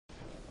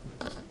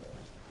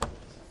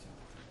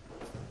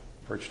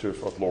Preach to us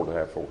what the Lord will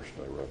have for us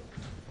today, brother.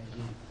 Thank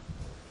you.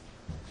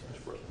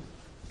 Yes, brother.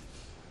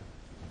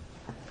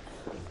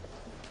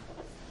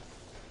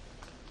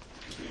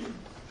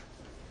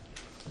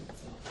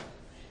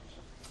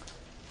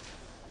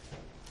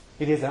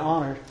 It is an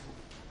honor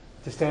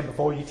to stand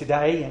before you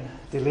today and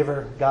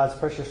deliver God's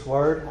precious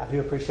word. I do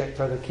appreciate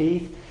Brother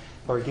Keith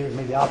for giving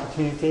me the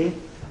opportunity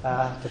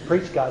to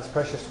preach God's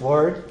precious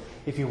word.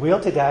 If you will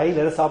today,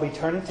 let us all be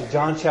turning to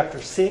John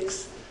chapter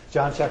 6.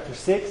 John chapter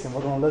 6, and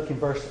we're going to look in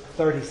verse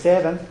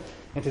 37.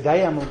 And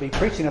today I'm going to be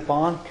preaching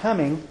upon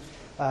coming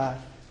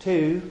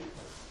to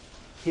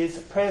His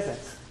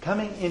presence.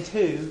 Coming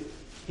into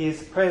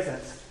His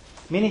presence.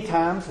 Many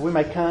times we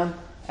may come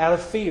out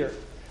of fear.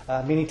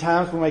 Many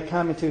times we may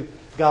come into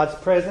God's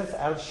presence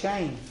out of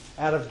shame,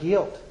 out of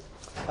guilt.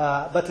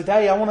 But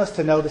today I want us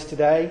to notice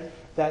today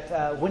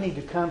that we need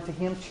to come to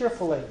Him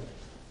cheerfully.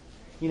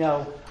 You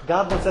know,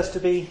 God wants us to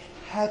be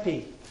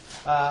happy.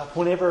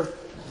 Whenever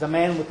the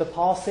man with the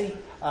palsy,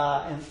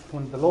 and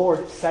when the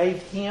Lord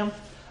saved him,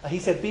 He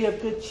said, "Be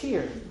of good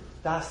cheer,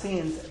 thy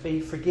sins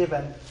be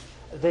forgiven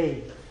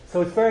thee."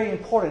 So it's very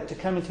important to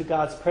come into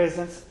God's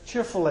presence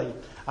cheerfully,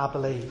 I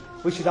believe.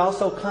 We should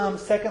also come,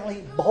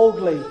 secondly,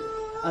 boldly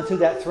unto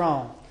that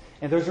throne.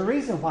 And there's a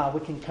reason why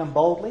we can come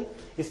boldly.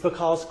 It's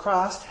because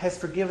Christ has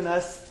forgiven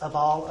us of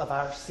all of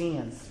our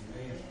sins.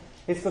 Amen.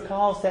 It's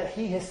because that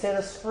He has set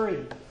us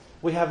free.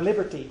 We have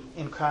liberty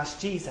in Christ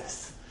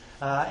Jesus.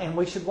 And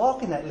we should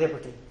walk in that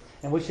liberty.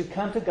 And we should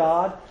come to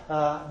God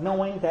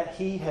knowing that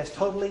He has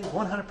totally,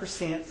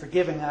 100%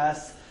 forgiven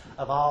us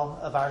of all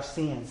of our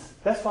sins.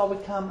 That's why we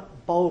come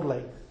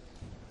boldly.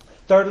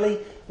 Thirdly,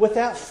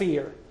 without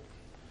fear.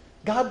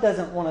 God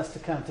doesn't want us to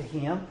come to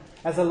Him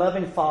as a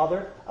loving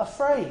Father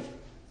afraid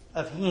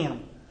of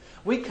Him.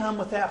 We come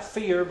without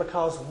fear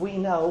because we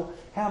know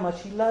how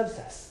much He loves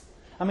us.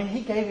 I mean,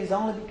 He gave His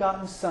only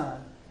begotten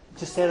Son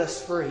to set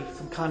us free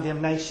from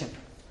condemnation.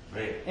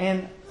 Amen.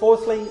 And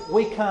fourthly,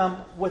 we come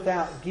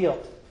without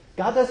guilt.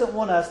 God doesn't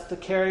want us to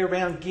carry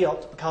around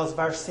guilt because of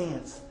our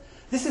sins.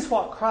 This is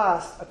what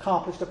Christ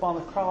accomplished upon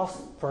the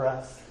cross for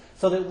us,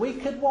 so that we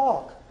could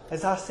walk,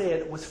 as I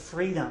said, with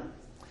freedom,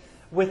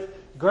 with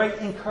great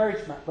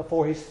encouragement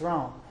before His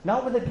throne,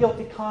 not with a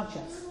guilty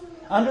conscience.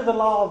 Under the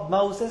law of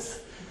Moses,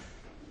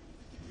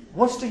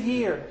 once a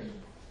year,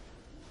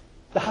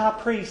 the high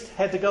priest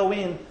had to go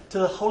in to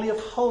the Holy of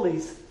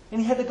Holies,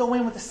 and he had to go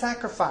in with a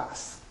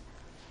sacrifice.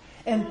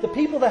 And the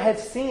people that had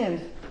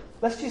sinned,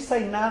 let's just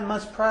say 9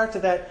 months prior to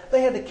that,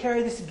 they had to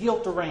carry this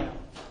guilt around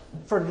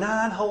for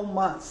 9 whole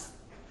months.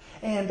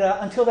 And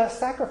until that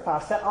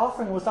sacrifice, that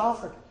offering was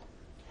offered.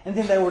 And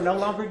then they were no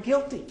longer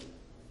guilty.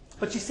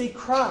 But you see,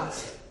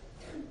 Christ,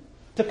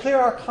 to clear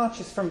our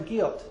conscience from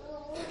guilt,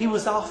 He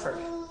was offered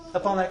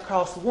upon that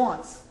cross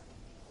once.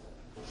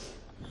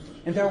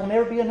 And there will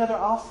never be another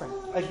offering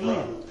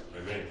again.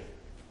 Amen.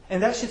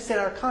 And that should set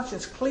our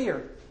conscience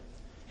clear.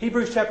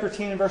 Hebrews chapter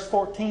 10 and verse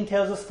 14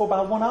 tells us, "For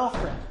by one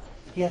offering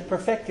He hath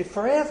perfected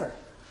forever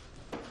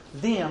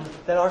them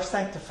that are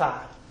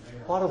sanctified."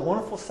 What a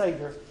wonderful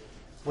Savior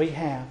we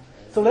have.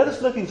 So let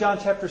us look in John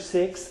chapter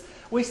 6.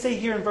 We see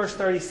here in verse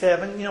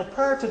 37,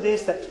 prior to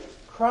this, that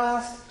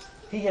Christ,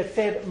 He had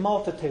fed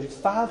multitudes,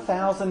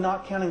 5,000,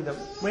 not counting the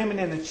women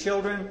and the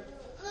children.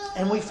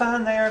 And we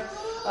find there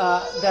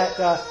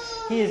that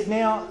He is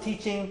now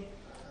teaching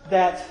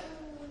that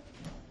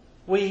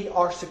we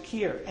are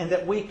secure and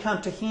that we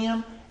come to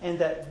Him and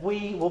that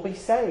we will be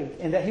saved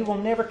and that He will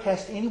never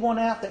cast anyone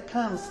out that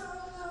comes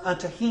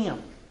unto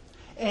Him.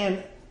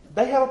 And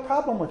they have a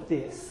problem with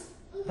this.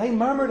 They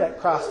murmured at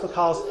Christ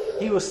because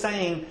He was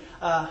saying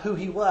who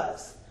He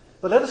was.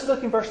 But let us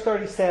look in verse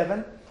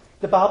 37.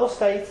 The Bible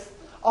states,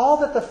 "All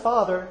that the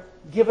Father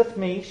giveth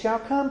me shall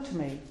come to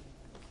me."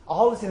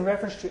 All is in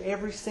reference to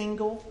every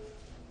single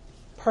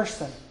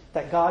person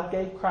that God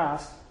gave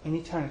Christ in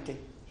eternity.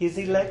 His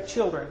elect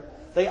children.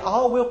 They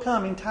all will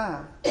come in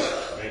time.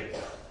 Amen.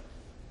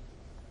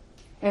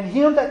 "And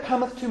him that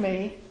cometh to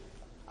me,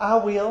 I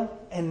will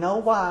in no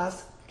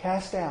wise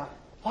cast out."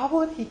 Why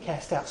would He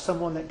cast out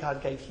someone that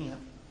God gave Him?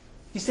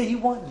 You see, He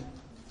wouldn't.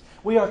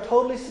 We are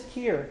totally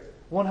secure,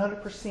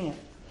 100%.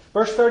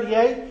 Verse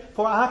 38,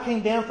 "For I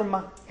came down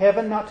from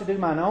heaven not to do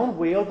mine own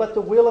will, but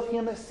the will of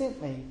Him that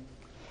sent me.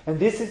 And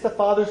this is the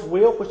Father's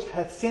will which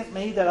hath sent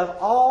me, that of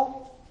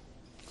all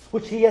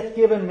which He hath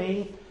given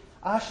me,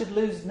 I should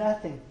lose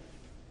nothing."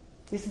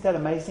 Isn't that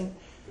amazing?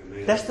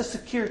 Amen. That's the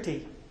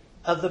security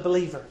of the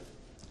believer.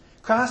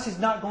 Christ is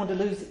not going to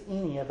lose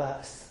any of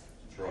us.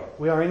 That's right.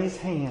 We are in His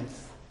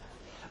hands.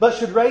 "But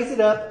should raise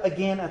it up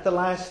again at the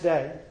last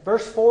day."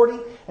 Verse 40,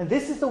 "And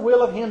this is the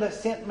will of Him that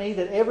sent me,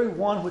 that every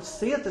one which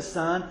seeth the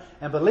Son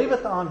and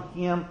believeth on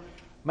Him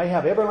may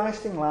have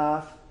everlasting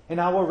life,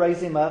 and I will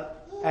raise him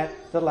up at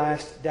the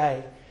last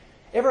day."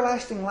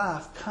 Everlasting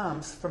life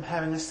comes from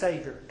having a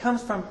Savior.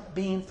 Comes from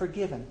being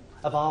forgiven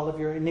of all of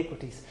your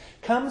iniquities.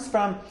 Comes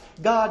from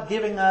God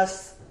giving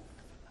us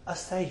a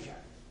Savior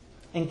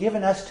and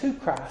giving us to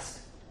Christ.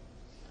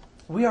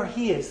 We are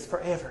His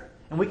forever,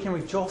 and we can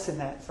rejoice in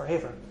that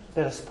forever.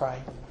 Let us pray.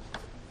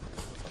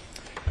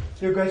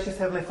 Dear gracious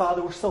Heavenly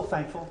Father, we're so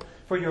thankful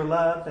for your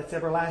love that's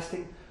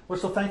everlasting. We're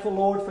so thankful,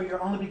 Lord, for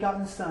your only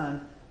begotten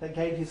Son that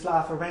gave his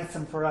life a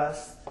ransom for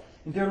us.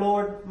 And dear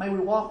Lord, may we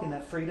walk in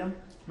that freedom.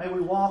 May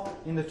we walk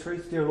in the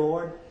truth, dear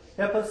Lord.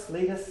 Help us,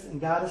 lead us, and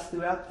guide us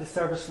throughout this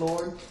service,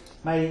 Lord.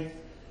 May,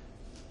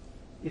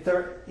 if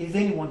there is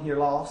anyone here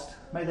lost,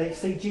 may they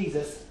see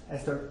Jesus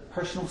as their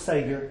personal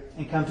Savior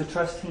and come to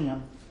trust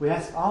him. We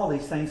ask all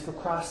these things for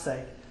Christ's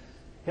sake.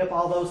 Help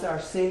all those that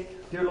are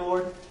sick, dear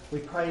Lord. We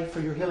pray for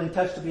your healing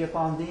touch to be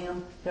upon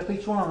them. Help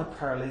each one on the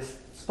prayer list,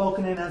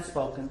 spoken and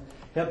unspoken.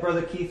 Help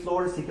Brother Keith,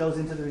 Lord, as he goes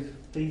into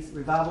these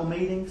revival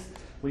meetings.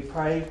 We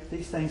pray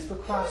these things for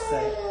Christ's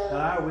sake.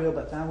 Not our will,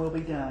 but thy will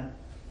be done.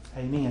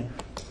 Amen.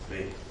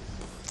 Amen.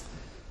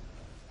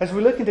 As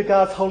we look into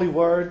God's holy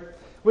word,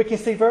 we can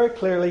see very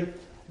clearly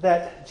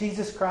that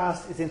Jesus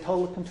Christ is in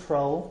total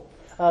control.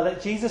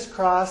 That Jesus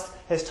Christ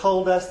has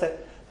told us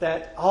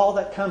that all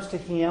that comes to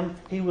him,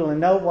 he will in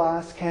no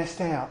wise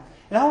cast out.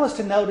 And I want us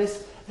to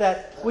notice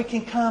that we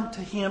can come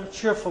to him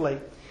cheerfully.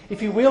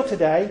 If you will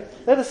today,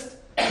 let us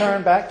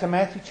turn back to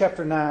Matthew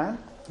chapter 9.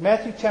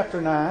 Matthew chapter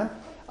 9.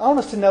 I want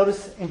us to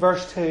notice in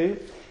verse 2,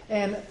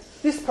 and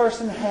this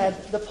person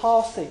had the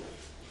palsy.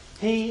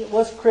 He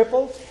was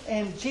crippled,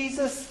 and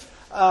Jesus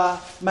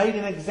made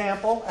an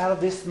example out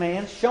of this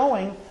man,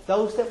 showing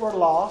those that were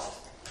lost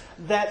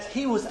that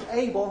he was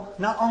able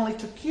not only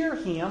to cure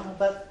him,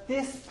 but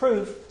this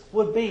proof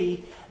would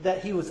be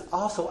that he was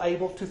also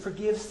able to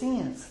forgive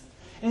sins.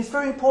 And it's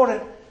very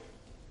important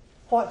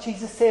what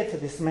Jesus said to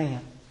this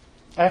man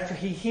after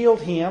he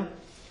healed him.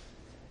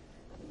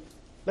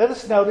 Let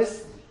us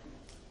notice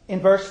in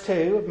verse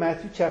 2 of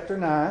Matthew chapter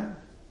 9.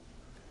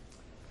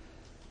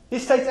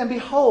 It states, "And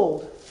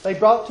behold, they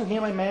brought to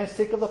him a man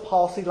sick of the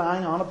palsy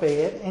lying on a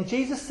bed. And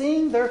Jesus,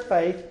 seeing their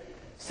faith,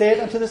 said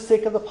unto the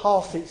sick of the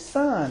palsy,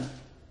 Son,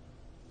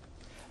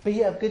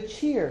 be of good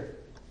cheer.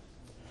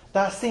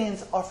 Thy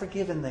sins are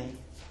forgiven thee."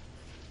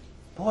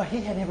 Boy,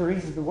 he had every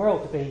reason in the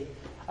world to be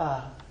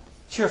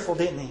cheerful,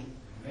 didn't he?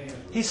 Amen.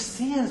 His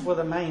sins were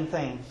the main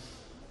thing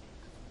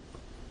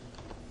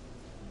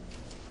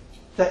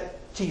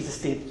that Jesus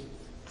did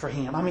for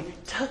him. I mean,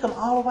 took them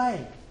all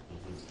away.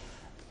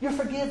 You're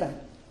forgiven.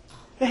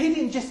 Now, he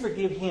didn't just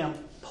forgive him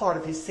part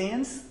of his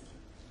sins,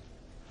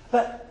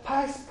 but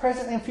past,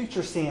 present, and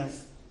future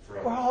sins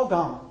were all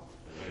gone.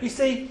 You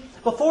see,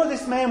 before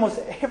this man was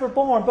ever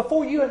born,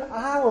 before you and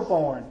I were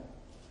born,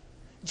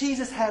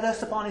 Jesus had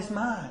us upon his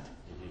mind.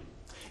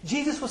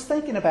 Jesus was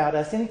thinking about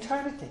us in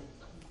eternity.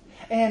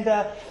 And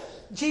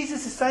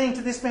Jesus is saying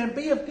to this man,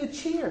 be of good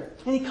cheer.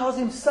 And he calls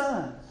him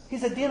son.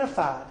 He's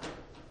identified,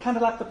 kind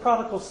of like the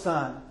prodigal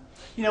son.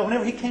 You know,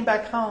 whenever he came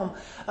back home,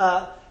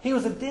 he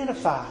was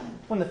identified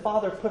when the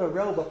father put a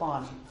robe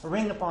upon him, a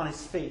ring upon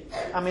his feet,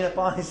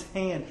 upon his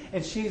hand,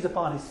 and shoes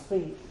upon his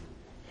feet.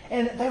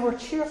 And they were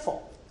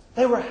cheerful.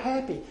 They were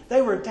happy.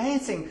 They were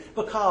dancing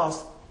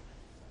because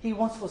he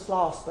once was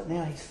lost, but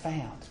now he's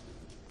found.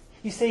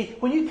 You see,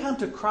 when you come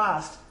to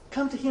Christ,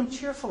 come to him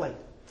cheerfully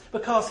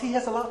because he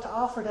has a lot to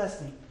offer,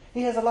 doesn't he?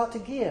 He has a lot to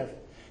give.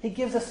 He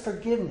gives us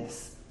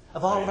forgiveness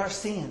of all of our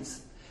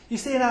sins. You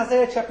see, in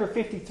Isaiah chapter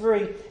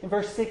 53, in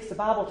verse 6, the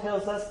Bible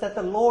tells us that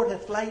the Lord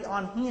hath laid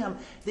on him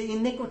the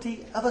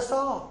iniquity of us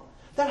all.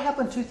 That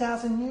happened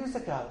 2,000 years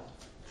ago.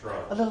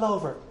 Right. A little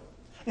over.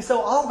 And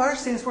so all of our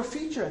sins were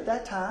future at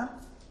that time.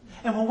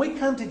 And when we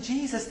come to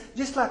Jesus,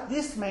 just like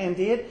this man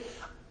did,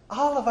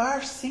 all of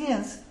our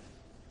sins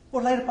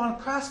were laid upon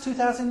Christ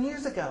 2,000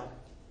 years ago.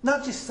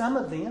 Not just some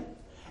of them.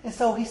 And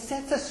so he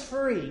sets us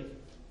free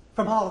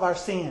from all of our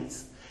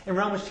sins. In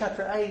Romans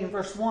chapter 8 and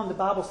verse 1, the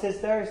Bible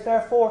says, there is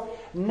therefore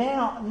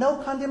now no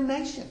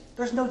condemnation.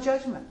 There's no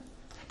judgment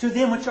to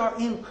them which are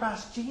in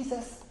Christ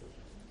Jesus,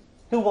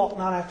 who walk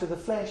not after the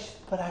flesh,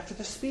 but after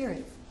the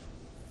Spirit.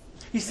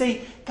 You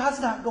see, God's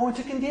not going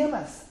to condemn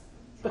us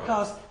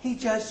because he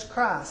judged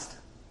Christ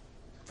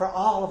for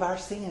all of our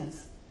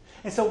sins.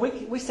 And so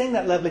we sing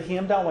that lovely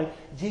hymn, don't we?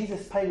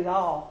 Jesus paid it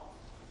all,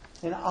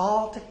 and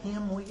all to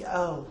him we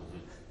owe.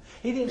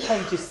 He didn't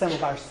pay just some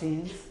of our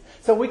sins.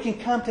 So we can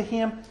come to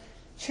him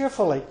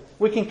cheerfully.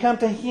 We can come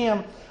to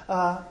him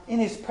in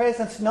his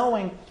presence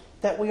knowing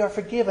that we are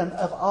forgiven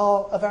of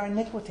all of our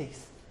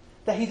iniquities,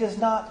 that he does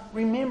not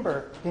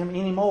remember them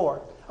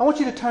anymore. I want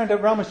you to turn to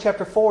Romans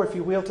chapter 4, if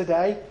you will,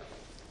 today.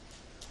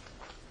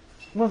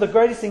 One of the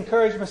greatest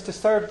encouragements to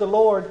serve the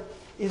Lord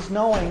is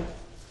knowing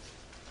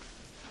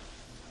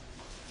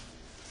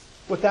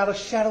without a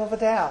shadow of a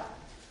doubt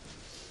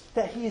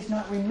that he is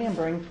not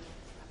remembering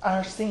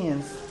our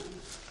sins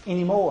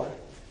anymore.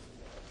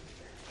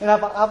 And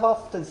I've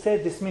often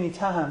said this many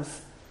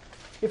times.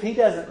 If he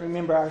doesn't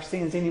remember our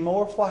sins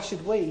anymore, why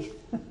should we?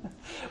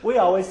 We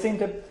always seem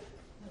to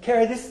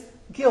carry this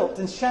guilt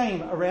and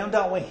shame around,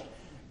 don't we?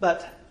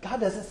 But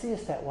God doesn't see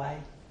us that way.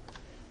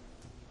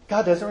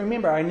 God doesn't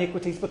remember our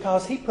iniquities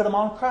because he put them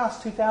on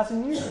Christ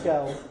 2,000 years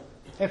ago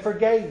and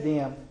forgave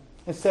them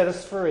and set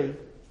us free.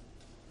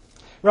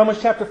 Romans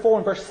chapter 4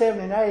 and verse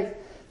 7 and 8,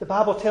 the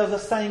Bible tells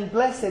us, saying,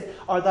 blessed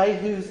are they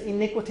whose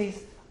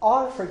iniquities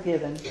are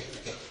forgiven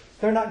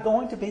They're not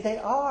going to be. They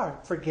are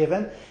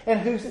forgiven, and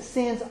whose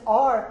sins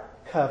are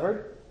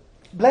covered.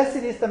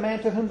 Blessed is the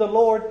man to whom the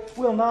Lord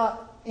will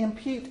not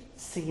impute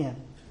sin.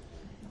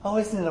 Oh,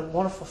 isn't it a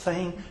wonderful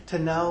thing to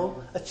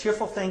know, a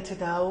cheerful thing to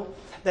know,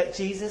 that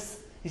Jesus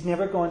is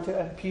never going to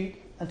impute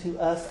unto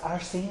us our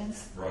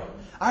sins? Right.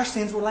 Our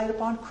sins were laid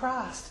upon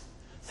Christ.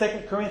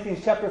 2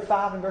 Corinthians chapter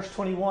 5 and verse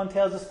 21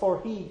 tells us,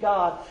 For he,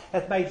 God,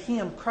 hath made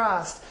him,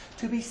 Christ,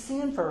 to be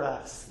sin for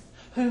us,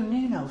 who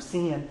knew no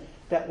sin,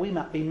 that we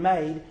might be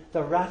made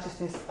the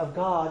righteousness of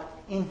God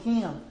in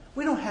him.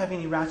 We don't have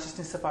any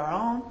righteousness of our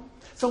own.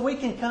 So we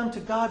can come to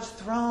God's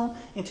throne,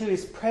 into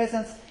his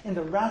presence, in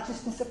the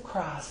righteousness of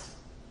Christ.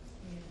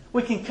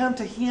 We can come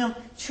to him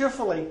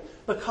cheerfully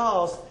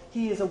because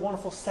he is a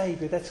wonderful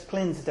Savior that's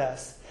cleansed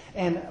us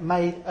and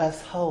made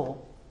us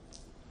whole.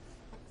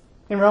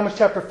 In Romans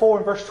chapter 4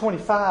 and verse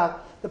 25,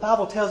 the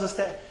Bible tells us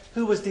that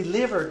who was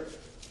delivered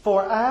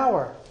for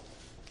our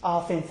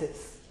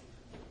offenses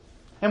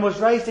and was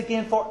raised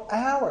again for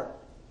our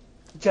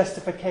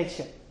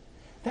justification.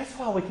 That's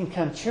why we can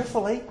come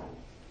cheerfully,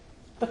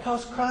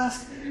 because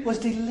Christ was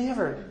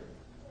delivered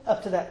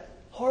up to that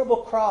horrible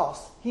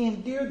cross. He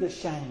endured the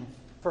shame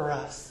for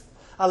us.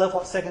 I love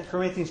what 2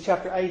 Corinthians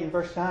chapter 8 and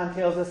verse 9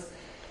 tells us.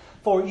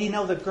 For ye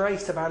know the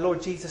grace of our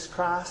Lord Jesus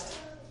Christ,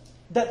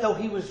 that though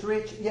he was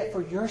rich, yet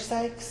for your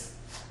sakes,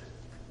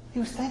 he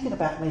was thinking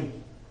about me.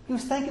 He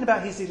was thinking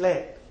about his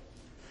elect.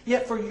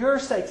 Yet for your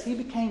sakes he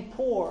became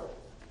poor,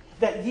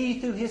 that ye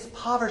through his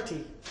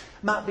poverty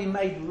might be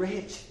made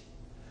rich.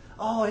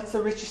 Oh, it's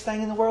the richest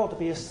thing in the world to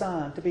be a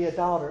son, to be a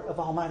daughter of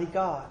Almighty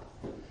God.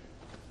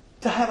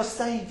 To have a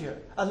Savior,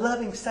 a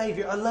loving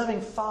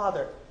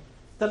Father,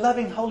 the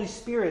loving Holy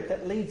Spirit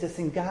that leads us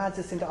and guides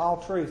us into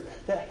all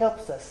truth, that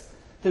helps us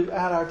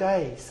throughout our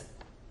days.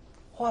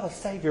 What a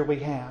Savior we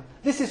have.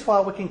 This is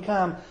why we can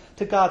come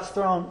to God's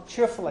throne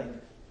cheerfully,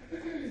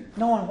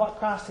 knowing what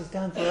Christ has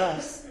done for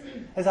us.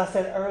 As I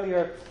said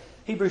earlier,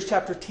 Hebrews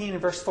chapter 10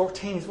 and verse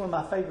 14 is one of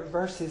my favorite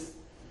verses,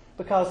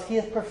 because he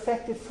hath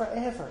perfected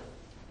forever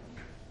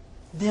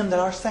them that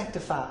are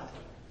sanctified.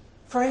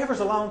 Forever is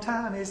a long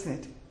time, isn't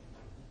it?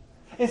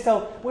 And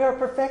so we are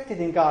perfected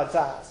in God's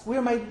eyes. We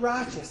are made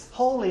righteous,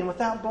 holy, and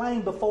without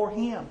blame before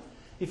him.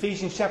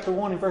 Ephesians chapter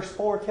 1 and verse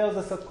 4 tells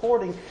us,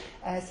 according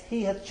as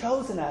he hath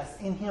chosen us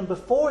in him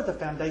before the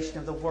foundation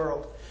of the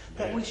world,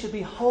 that we should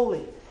be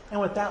holy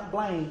and without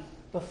blame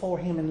before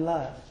him in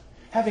love,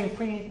 having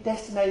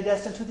predestinated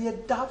us unto the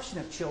adoption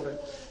of children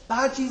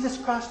by Jesus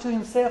Christ to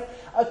himself,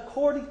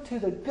 according to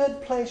the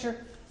good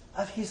pleasure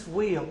of his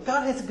will.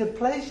 God has a good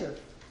pleasure.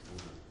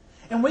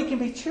 And we can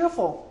be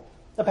cheerful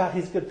about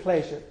his good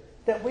pleasure,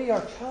 that we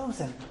are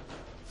chosen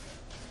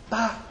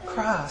by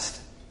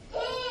Christ.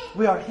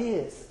 We are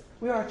his.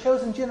 We are a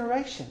chosen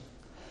generation.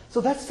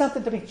 So that's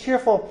something to be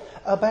cheerful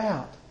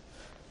about,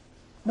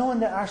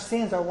 knowing that our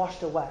sins are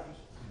washed away.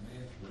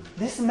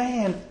 This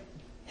man,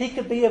 he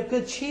could be of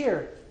good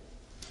cheer,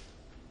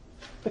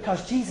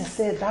 because Jesus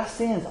said, thy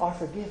sins are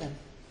forgiven.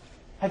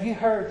 Have you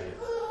heard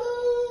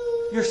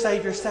your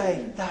Savior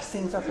say, thy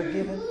sins are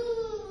forgiven?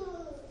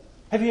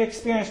 Have you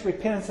experienced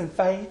repentance and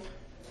faith?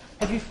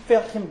 Have you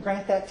felt him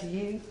grant that to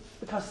you?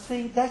 Because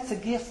see, that's a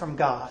gift from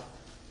God.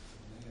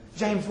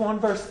 James 1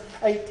 verse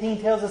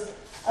 18 tells us,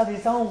 of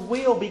his own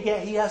will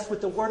begat he us with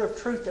the word of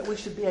truth, that we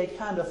should be a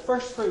kind of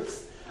first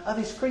fruits of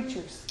his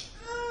creatures.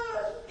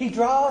 He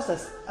draws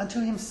us unto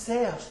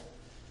himself.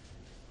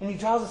 And he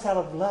draws us out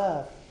of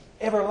love.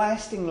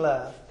 Everlasting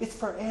love. It's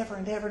forever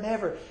and ever and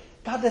ever.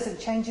 God doesn't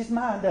change his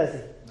mind, does he?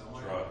 That's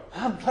right.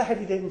 I'm glad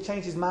he didn't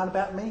change his mind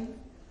about me.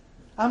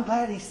 I'm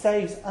glad he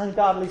saves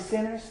ungodly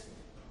sinners.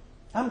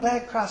 I'm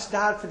glad Christ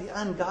died for the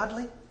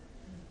ungodly.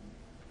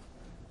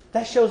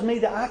 That shows me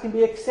that I can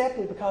be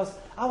accepted, because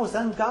I was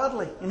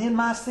ungodly and in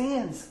my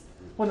sins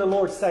when the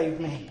Lord saved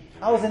me.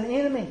 I was an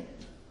enemy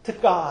to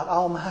God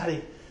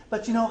Almighty.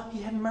 But you know,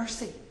 he had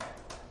mercy.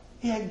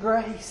 He had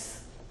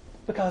grace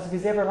because of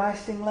his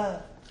everlasting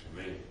love.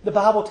 Amen. The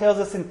Bible tells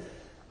us in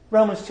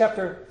Romans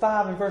chapter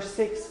 5 and verse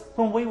 6,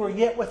 when we were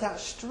yet without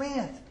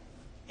strength,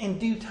 in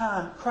due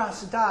time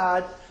Christ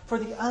died for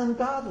the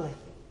ungodly.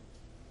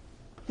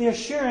 The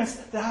assurance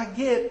that I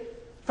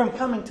get from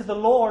coming to the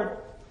Lord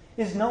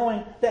is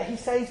knowing that he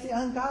saves the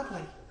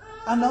ungodly.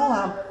 I know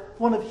I'm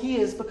one of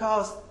his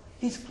because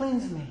he's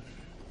cleansed me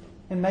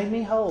and made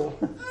me whole.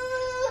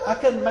 I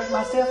couldn't make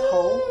myself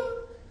whole.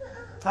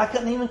 I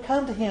couldn't even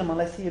come to him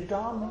unless he had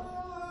drawn me.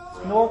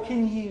 Nor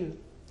can you.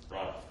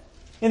 Right.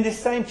 In this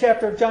same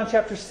chapter of John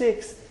chapter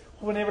 6,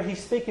 whenever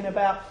he's speaking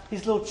about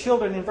his little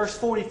children in verse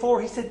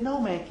 44, he said,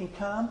 no man can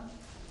come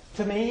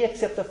to me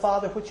except the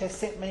Father which has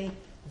sent me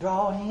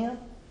draw him.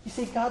 You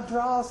see, God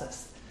draws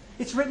us.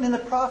 It's written in the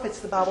prophets,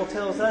 the Bible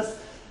tells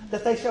us,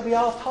 that they shall be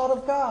all taught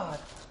of God.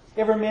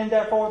 Every man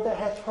therefore that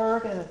hath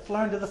heard and hath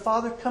learned of the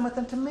Father cometh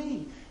unto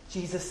me,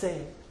 Jesus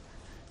said.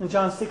 In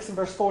John 6 and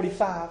verse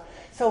 45.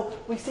 So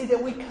we see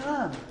that we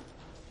come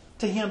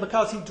to him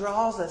because he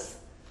draws us.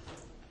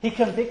 He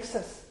convicts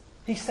us.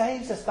 He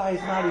saves us by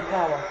his mighty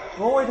power.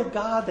 Glory to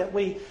God that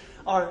we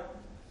are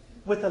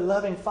with a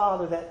loving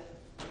Father that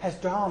has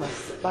drawn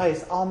us by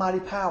His almighty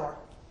power.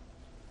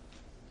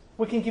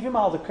 We can give Him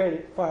all the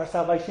credit for our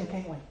salvation,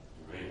 can't we?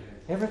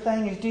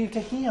 Everything is due to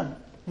Him,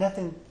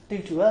 nothing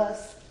due to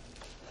us.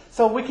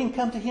 So we can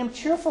come to Him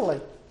cheerfully.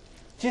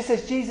 Just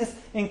as Jesus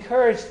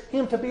encouraged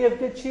him to be of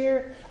good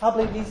cheer, I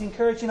believe He's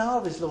encouraging all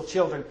of His little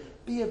children.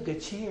 Be of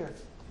good cheer.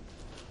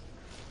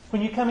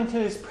 When you come into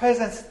His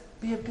presence,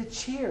 be of good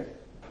cheer.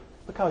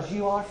 Because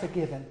you are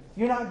forgiven.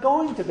 You're not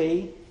going to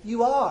be,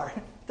 you are.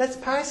 That's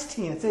past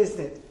tense, isn't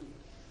it?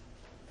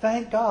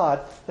 Thank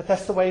God that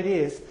that's the way it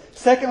is.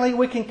 Secondly,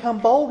 we can come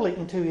boldly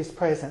into His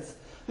presence.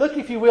 Look,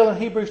 if you will, in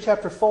Hebrews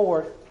chapter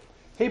 4.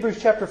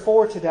 Hebrews chapter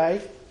 4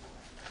 today.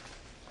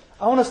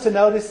 I want us to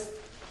notice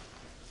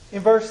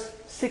in verse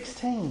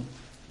 16.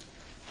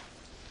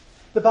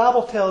 The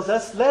Bible tells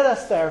us, let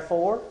us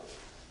therefore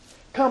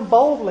come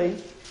boldly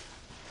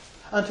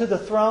unto the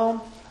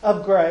throne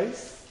of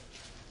grace,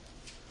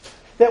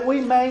 that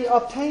we may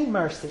obtain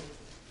mercy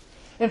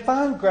and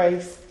find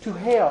grace to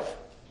help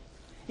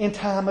in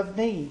time of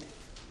need.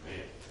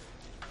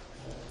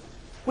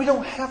 We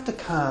don't have to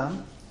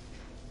come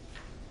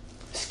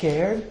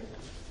scared,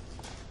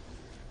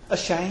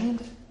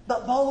 ashamed,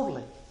 but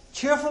boldly,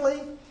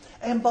 cheerfully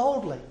and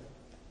boldly.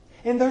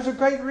 And there's a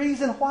great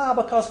reason why,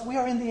 because we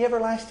are in the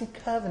everlasting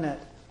covenant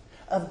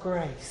of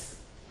grace,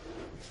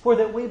 where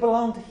that we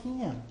belong to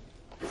Him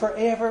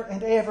forever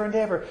and ever and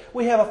ever.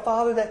 We have a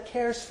Father that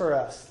cares for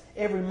us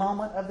every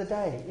moment of the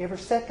day, every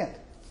second.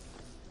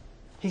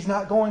 He's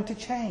not going to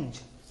change.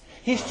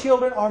 His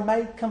children are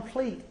made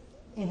complete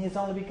in His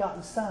only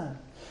begotten Son.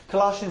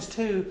 Colossians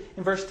 2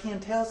 in verse 10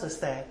 tells us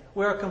that.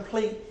 We are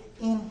complete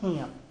in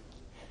Him.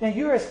 Now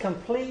you're as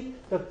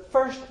complete the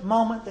first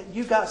moment that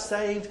you got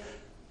saved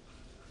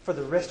for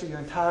the rest of your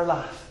entire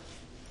life.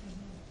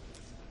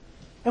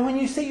 And when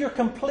you see your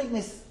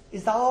completeness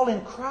is all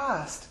in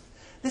Christ,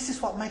 this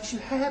is what makes you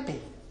happy.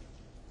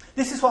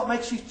 This is what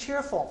makes you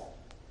cheerful.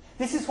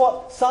 This is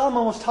what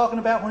Solomon was talking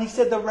about when he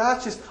said the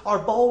righteous are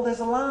bold as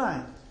a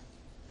lion.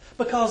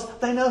 Because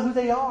they know who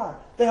they are.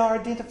 They are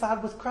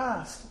identified with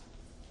Christ.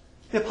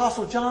 The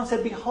Apostle John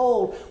said,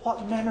 behold,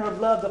 what manner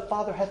of love the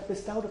Father hath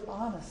bestowed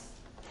upon us,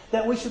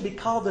 that we should be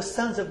called the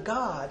sons of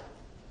God.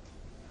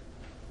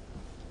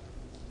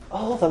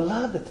 Oh, the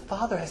love that the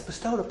Father has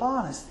bestowed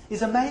upon us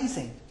is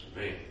amazing.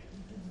 Amen.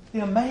 The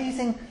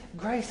amazing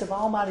grace of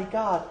Almighty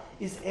God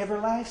is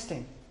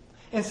everlasting.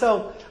 And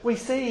so we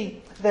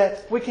see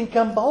that we can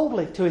come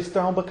boldly to His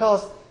throne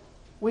because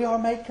we are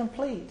made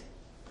complete.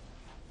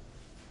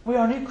 We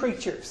are new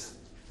creatures.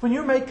 When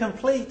you're made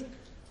complete,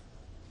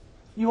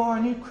 you are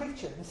a new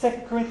creature. In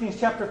 2 Corinthians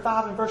chapter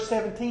 5 and verse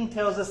 17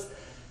 tells us,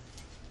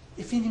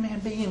 if any man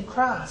be in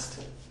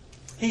Christ,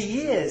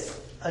 he is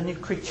a new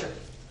creature.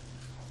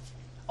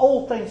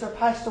 Old things are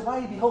passed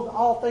away. Behold,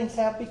 all things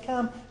have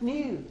become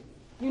new.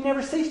 You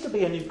never cease to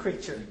be a new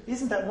creature.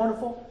 Isn't that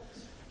wonderful?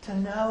 To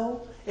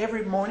know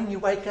every morning you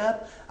wake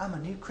up, I'm a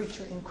new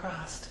creature in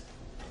Christ.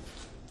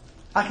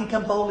 I can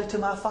come boldly to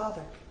my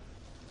Father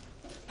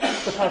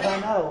because I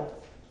know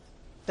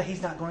that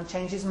He's not going to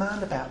change His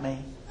mind about me.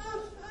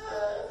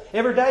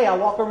 Every day I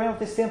walk around with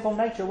this sinful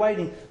nature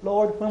waiting,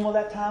 Lord, when will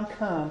that time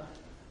come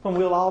when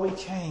we'll all be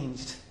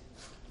changed?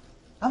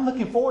 I'm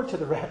looking forward to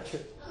the rapture.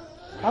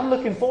 I'm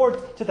looking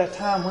forward to that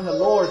time when the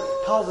Lord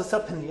calls us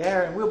up in the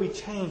air and we'll be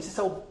changed. This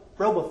old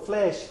robe of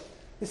flesh,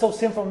 this old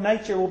sinful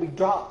nature will be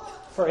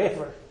dropped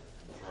forever.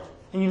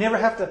 And you never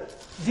have to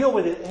deal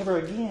with it ever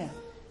again.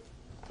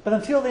 But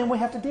until then, we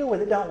have to deal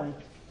with it, don't we?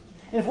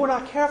 And if we're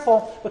not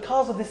careful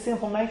because of this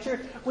sinful nature,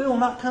 we will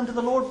not come to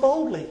the Lord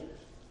boldly.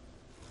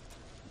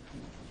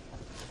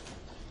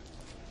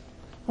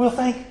 We'll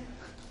think,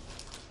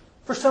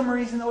 for some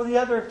reason or the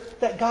other,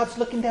 that God's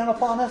looking down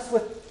upon us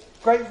with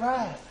great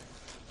wrath.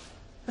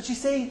 But you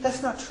see,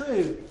 that's not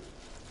true.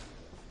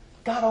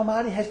 God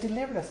Almighty has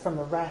delivered us from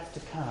the wrath to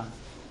come.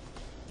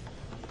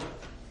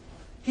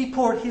 He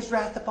poured His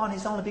wrath upon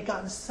His only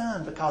begotten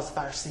Son because of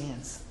our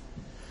sins.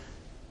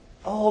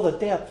 Oh, the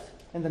depth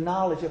and the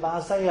knowledge of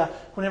Isaiah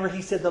whenever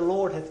he said the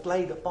Lord hath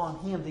laid upon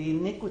Him the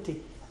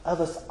iniquity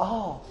of us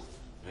all.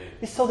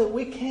 It's so that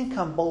we can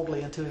come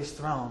boldly unto His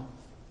throne.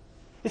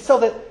 It's so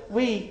that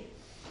we,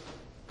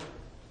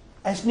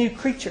 as new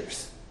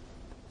creatures,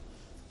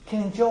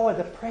 can enjoy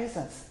the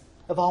presence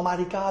of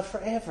Almighty God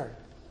forever.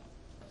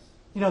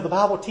 You know, the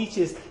Bible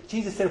teaches,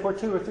 Jesus said, where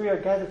two or three are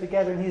gathered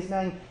together in His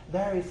name,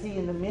 there is He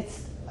in the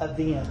midst of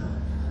them.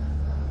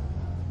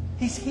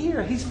 He's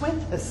here. He's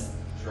with us.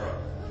 Right.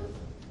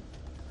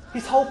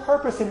 His whole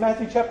purpose in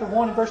Matthew chapter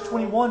 1 and verse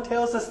 21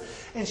 tells us,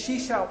 and she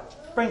shall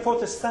bring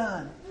forth a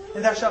son,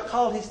 and thou shalt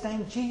call His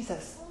name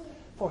Jesus,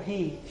 for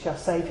He shall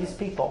save His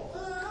people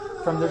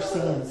from their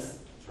sins.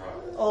 Right.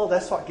 Oh,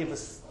 that's what gives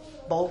us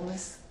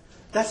boldness.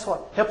 That's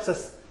what helps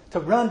us to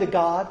run to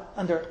God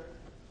under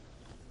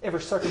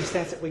every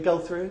circumstance that we go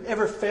through,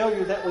 every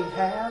failure that we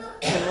have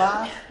in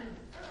life.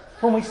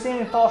 When we sin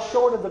and fall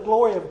short of the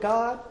glory of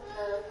God,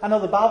 I know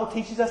the Bible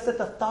teaches us that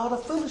the thought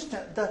of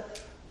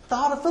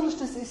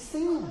foolishness is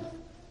sin.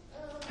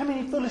 How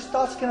many foolish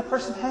thoughts can a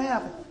person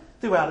have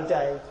throughout a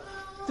day,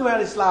 throughout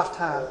his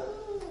lifetime?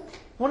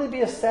 Wouldn't it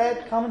be a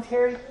sad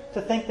commentary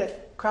to think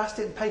that Christ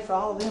didn't pay for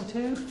all of them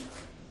too?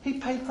 He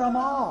paid for them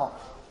all.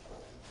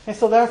 And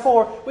so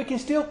therefore, we can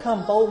still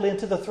come boldly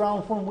into the throne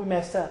when we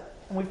mess up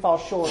and we fall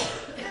short.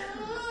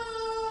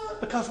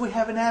 Because we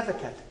have an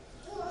advocate.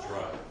 That's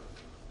right.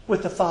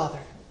 With the Father.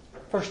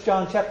 1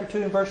 John chapter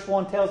 2 and verse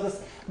 1 tells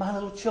us, "My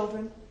little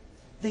children,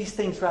 these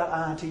things write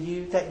I unto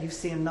you, that you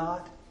sin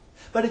not.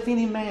 But if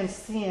any man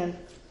sin,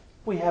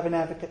 we have an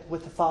advocate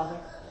with the Father,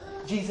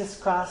 Jesus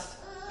Christ,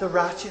 the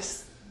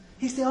righteous."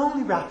 He's the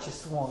only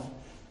righteous one.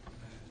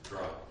 That's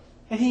right.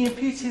 And He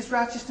imputes His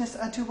righteousness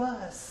unto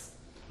us.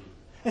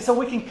 And so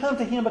we can come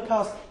to Him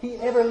because He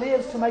ever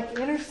lives to make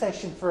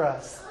intercession for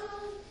us.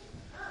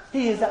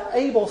 He is an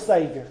able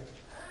Savior.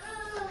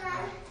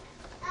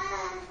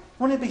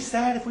 Wouldn't it be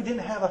sad if we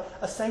didn't have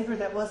a Savior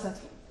that wasn't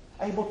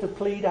able to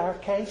plead our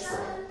case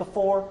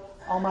before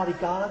Almighty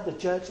God, the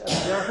judge of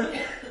the earth?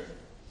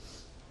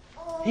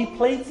 He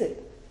pleads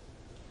it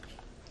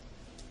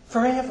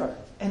forever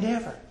and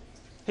ever.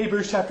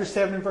 Hebrews chapter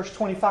 7 and verse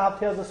 25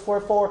 tells us,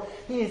 "Wherefore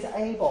He is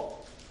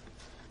able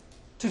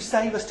to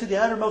save us to the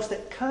uttermost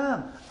that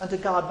come unto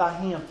God by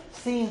Him,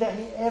 seeing that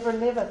He ever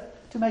liveth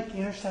to make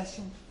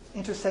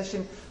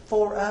intercession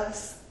for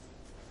us."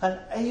 An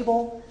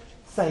able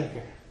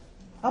Savior.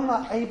 I'm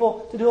not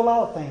able to do a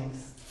lot of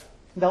things.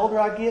 The older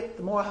I get,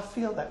 the more I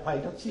feel that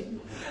way, don't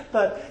you?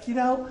 But,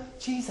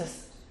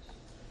 Jesus.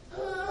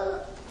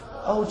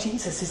 Oh,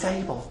 Jesus is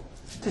able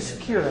to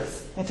secure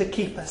us and to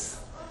keep us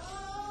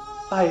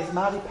by His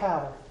mighty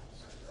power.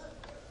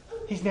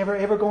 He's never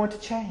ever going to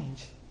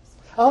change.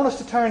 I want us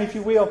to turn, if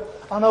you will,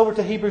 on over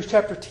to Hebrews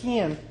chapter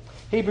 10.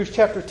 Hebrews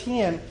chapter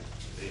 10.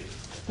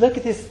 Look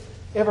at this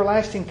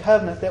everlasting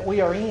covenant that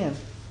we are in.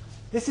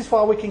 This is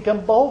why we can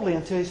come boldly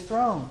into His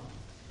throne.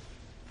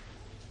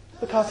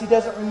 Because He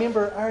doesn't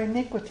remember our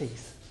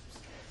iniquities.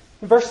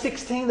 In verse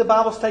 16, the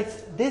Bible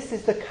states, "This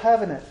is the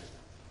covenant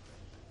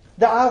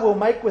that I will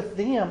make with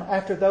them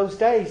after those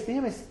days,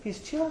 them as His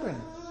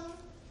children.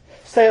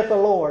 Saith the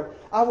Lord,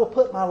 I will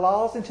put my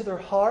laws into their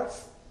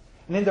hearts,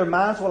 and in their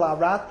minds will I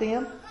write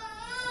them,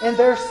 and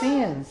their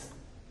sins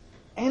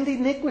and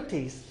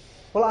iniquities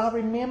will I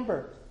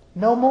remember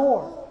no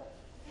more.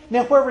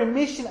 Now where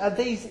remission of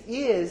these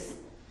is,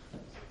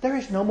 there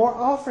is no more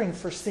offering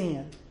for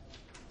sin."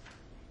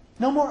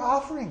 No more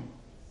offering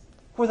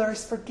where there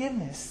is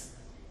forgiveness.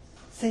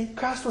 See,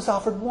 Christ was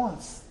offered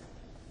once.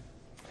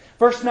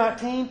 Verse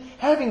 19,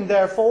 "Having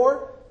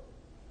therefore,"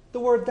 the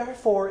word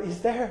therefore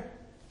is there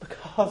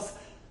because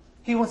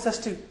He wants us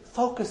to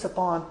focus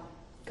upon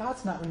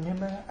God's not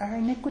remembering our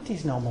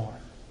iniquities no more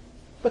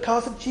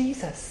because of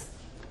Jesus.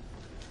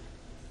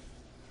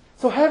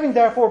 So having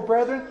therefore,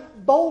 brethren,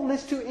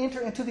 boldness to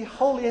enter into the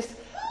holiest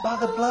by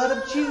the blood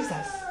of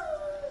Jesus,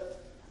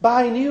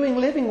 by a new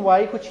and living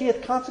way which He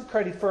hath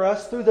consecrated for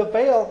us through the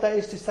veil, that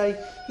is to say,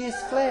 His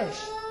flesh.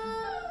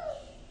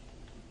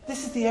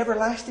 This is the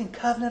everlasting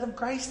covenant of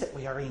grace that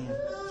we are in.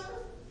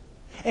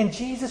 And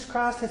Jesus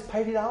Christ has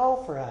paid it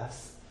all for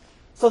us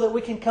so that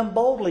we can come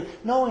boldly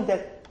knowing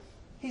that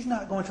He's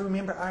not going to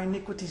remember our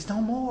iniquities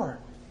no more.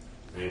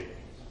 Amen.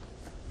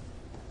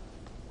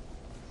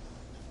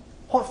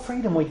 What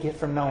freedom we get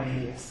from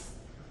knowing this.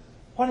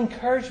 What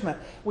encouragement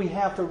we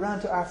have to run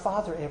to our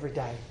Father every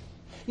day.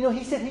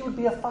 He said He would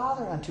be a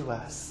father unto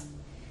us.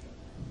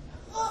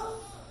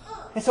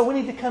 And so we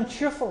need to come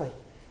cheerfully.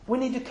 We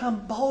need to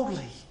come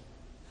boldly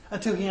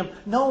unto Him,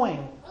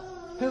 knowing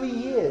who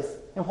He is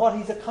and what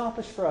He's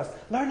accomplished for us.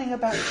 Learning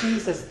about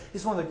Jesus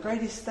is one of the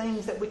greatest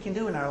things that we can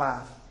do in our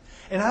life.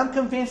 And I'm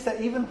convinced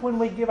that even when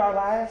we give our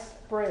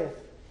last breath,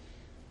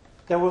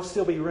 there will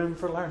still be room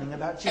for learning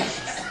about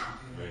Jesus.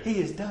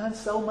 He has done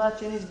so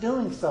much and is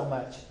doing so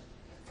much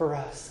for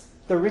us.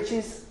 The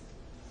riches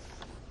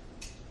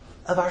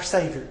of our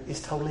Savior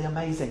is totally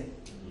amazing.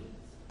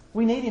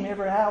 We need Him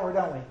every hour,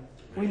 don't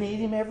we? We need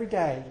Him every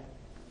day.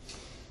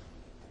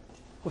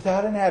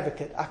 Without an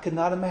advocate, I could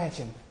not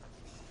imagine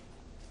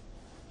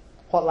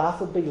what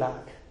life would be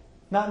like.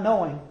 Not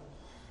knowing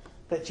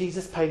that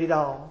Jesus paid it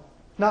all.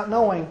 Not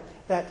knowing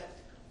that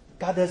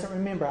God doesn't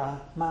remember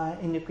my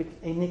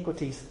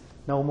iniquities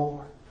no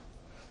more.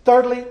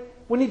 Thirdly,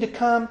 we need to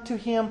come to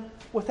Him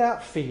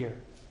without fear.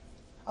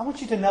 I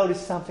want you to notice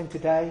something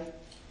today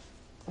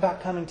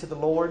about coming to the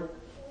Lord.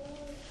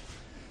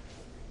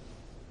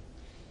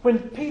 When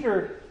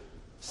Peter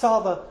saw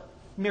the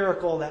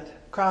miracle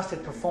that Christ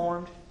had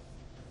performed,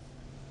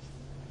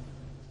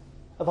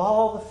 of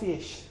all the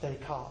fish that He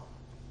caught,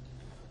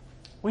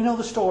 we know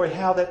the story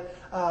how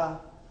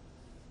that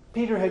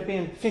Peter had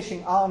been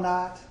fishing all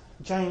night,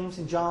 James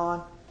and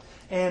John,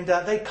 and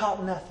they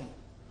caught nothing.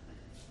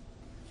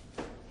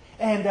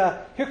 And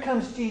here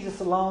comes Jesus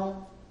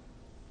alone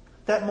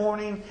that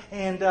morning,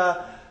 and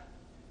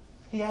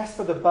He asked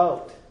for the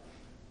boat.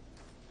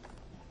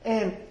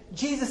 And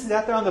Jesus is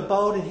out there on the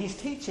boat and He's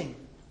teaching.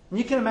 And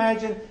you can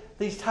imagine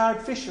these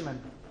tired fishermen,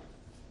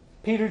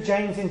 Peter,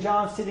 James, and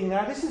John sitting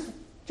there. This is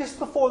just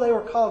before they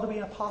were called to be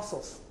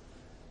apostles.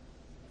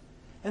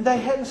 And they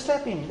hadn't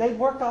slept any. They'd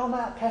worked all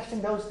night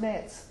casting those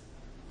nets.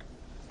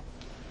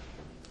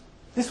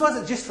 This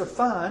wasn't just for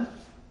fun.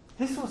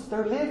 This was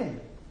their living.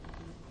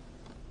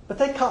 But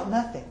they caught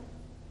nothing.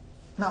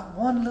 Not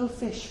one little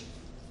fish.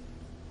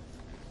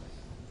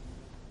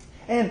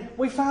 And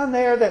we find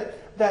there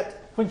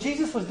that when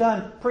Jesus was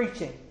done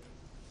preaching,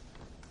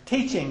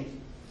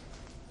 teaching,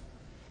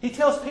 He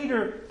tells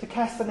Peter to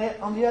cast the net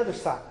on the other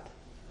side.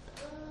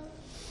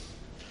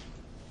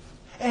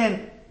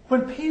 And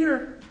when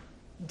Peter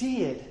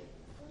did,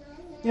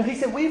 he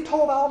said, "We've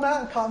toiled all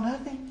night and caught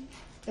nothing."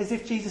 As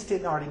if Jesus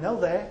didn't already know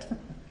that.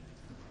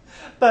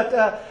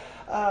 But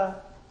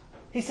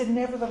he said,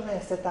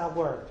 "Nevertheless, at thy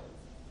word."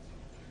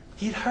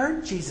 He'd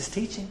heard Jesus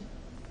teaching.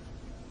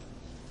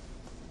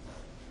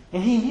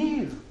 And he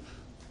knew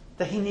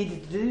that he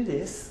needed to do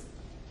this.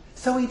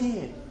 So he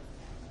did.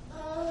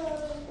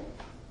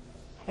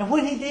 And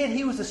when he did,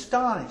 he was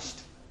astonished.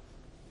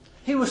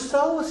 He was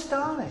so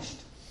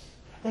astonished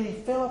that he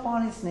fell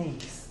upon his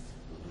knees.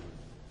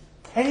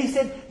 And he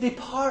said,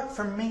 "Depart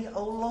from me,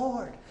 O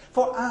Lord,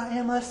 for I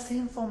am a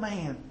sinful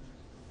man."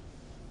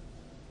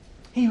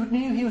 He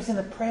knew he was in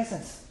the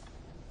presence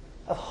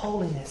of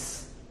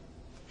holiness.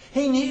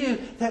 He knew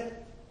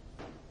that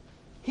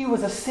he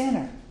was a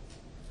sinner.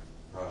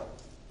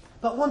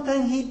 But one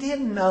thing he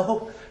didn't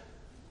know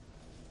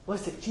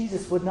was that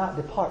Jesus would not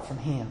depart from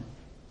him.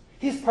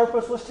 His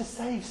purpose was to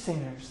save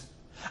sinners.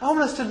 I want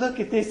us to look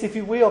at this, if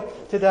you will,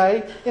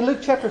 today in Luke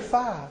chapter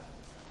 5.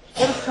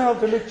 Let us turn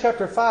over to Luke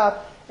chapter 5,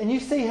 and you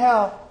see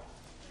why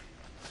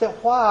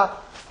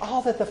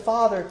all that the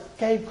Father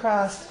gave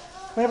Christ,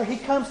 whenever He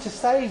comes to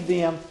save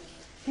them,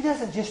 He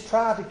doesn't just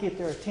try to get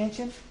their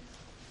attention.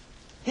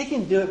 He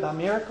can do it by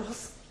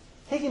miracles.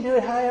 He can do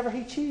it however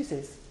He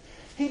chooses.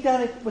 He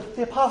done it with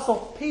the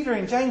Apostle Peter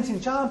and James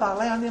and John by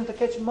allowing them to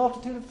catch a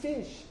multitude of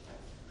fish.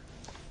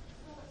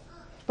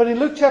 But in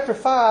Luke chapter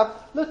 5,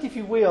 look if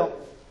you will,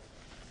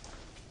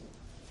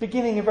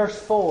 beginning in verse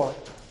 4.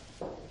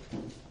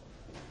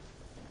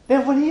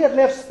 "Then when he had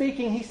left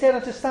speaking, he said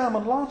unto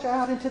Simon, Launch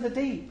out into the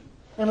deep,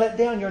 and let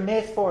down your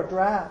nets for a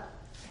draught.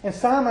 And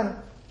Simon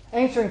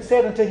answering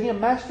said unto him,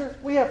 Master,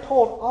 we have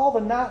toiled all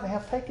the night and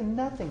have taken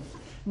nothing.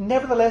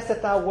 Nevertheless,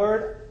 at thy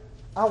word,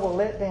 I will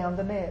let down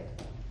the net.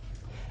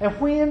 And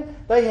when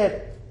they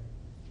had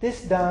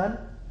this done,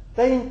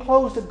 they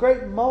enclosed a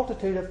great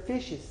multitude of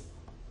fishes,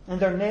 and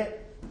their net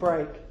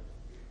brake.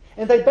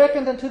 And they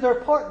beckoned unto their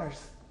partners,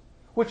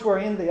 which were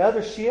in the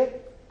other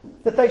ship,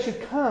 that they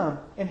should come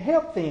and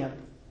help them.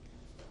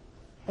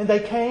 And they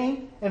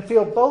came and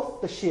filled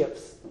both the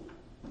ships,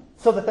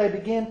 so that they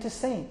began to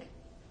sink."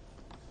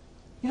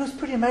 It's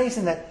pretty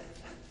amazing that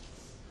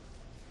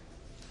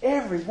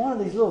every one of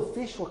these little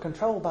fish were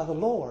controlled by the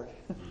Lord.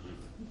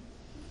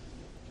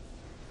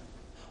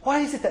 Why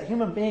is it that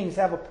human beings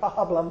have a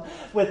problem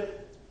with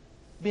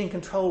being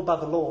controlled by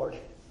the Lord?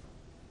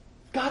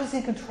 God is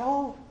in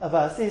control of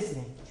us, isn't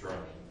He? That's right.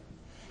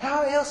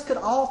 How else could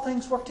all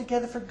things work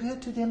together for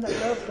good to them that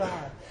love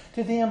God,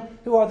 to them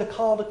who are the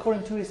called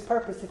according to His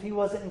purpose, if He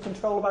wasn't in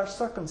control of our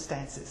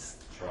circumstances?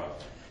 That's right.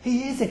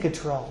 He is in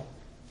control.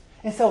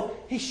 And so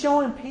He's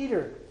showing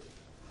Peter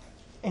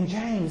and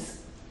James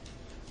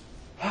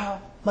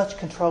how much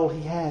control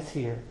He has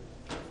here.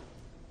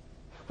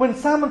 When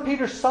Simon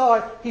Peter saw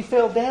it, he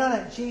fell down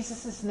at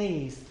Jesus'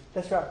 knees.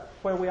 That's right,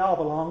 where we all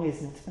belong,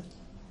 isn't it?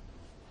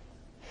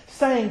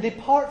 Saying,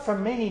 "Depart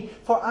from me,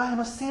 for I am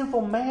a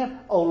sinful man,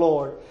 O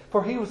Lord."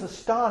 For he was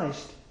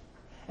astonished,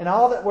 and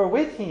all that were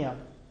with him,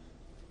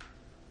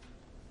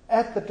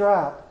 at the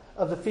draught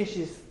of the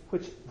fishes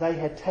which they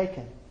had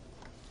taken.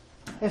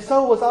 And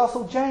so was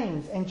also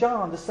James and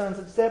John, the sons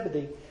of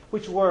Zebedee,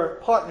 which were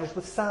partners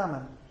with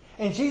Simon.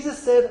 And Jesus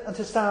said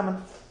unto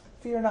Simon,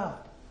 "Fear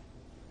not."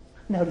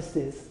 Notice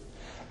this.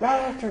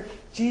 Right after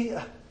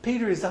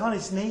Peter is on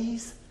his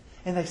knees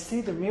and they see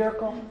the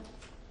miracle,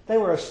 they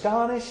were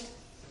astonished.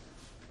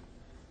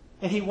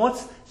 And he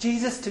wants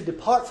Jesus to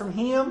depart from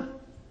him.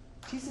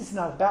 Jesus is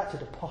not about to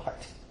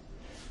depart.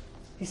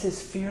 He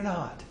says, "Fear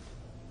not."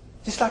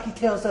 Just like He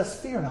tells us,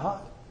 "Fear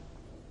not.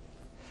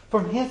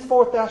 From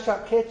henceforth thou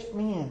shalt catch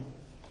men."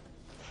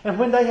 And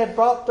when they had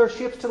brought their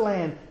ships to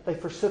land, they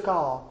forsook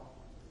all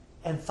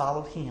and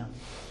followed Him.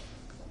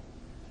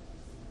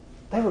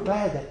 They were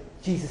glad that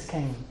Jesus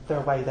came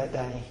their way that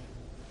day.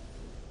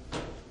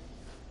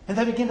 And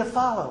they began to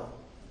follow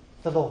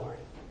the Lord.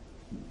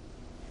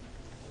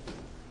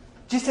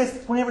 Just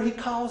as whenever He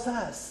calls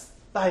us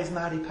by His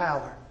mighty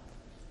power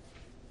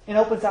and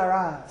opens our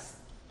eyes,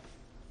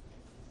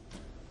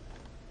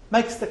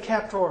 makes the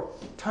captor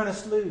turn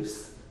us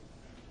loose.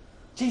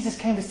 Jesus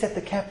came to set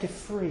the captive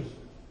free.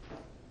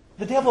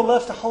 The devil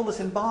loves to hold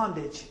us in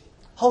bondage,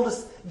 hold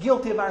us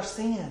guilty of our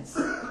sins,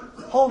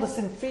 hold us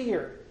in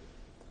fear.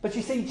 But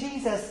you see,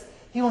 Jesus,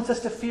 He wants us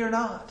to fear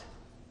not.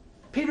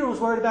 Peter was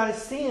worried about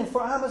his sins,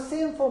 "For I'm a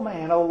sinful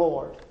man, O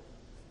Lord."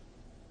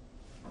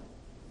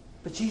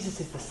 But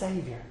Jesus is the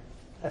Savior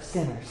of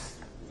sinners,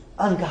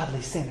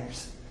 ungodly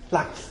sinners,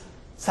 like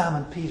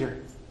Simon Peter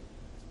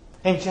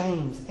and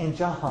James and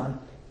John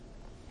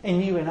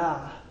and you and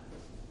I.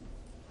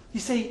 You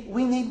see,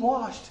 we need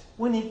washed.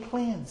 We need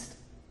cleansed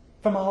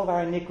from all of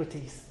our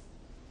iniquities.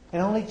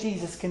 And only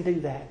Jesus can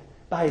do that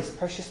by His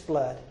precious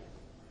blood.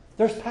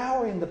 There's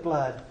power in the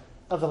blood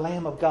of the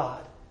Lamb of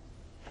God.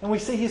 And we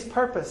see His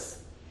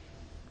purpose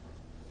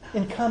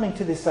in coming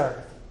to this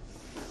earth.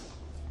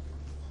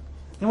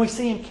 And we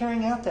see Him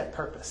carrying out that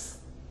purpose.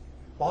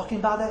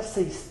 Walking by that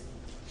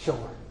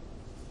seashore.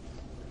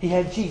 He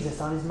had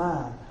Jesus on His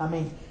mind.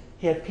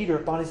 He had Peter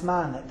upon His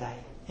mind that day.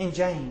 And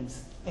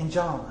James and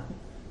John.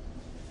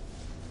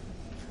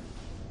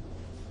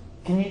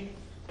 Can you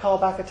call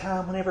back a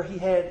time whenever He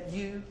had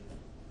you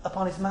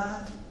upon His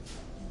mind?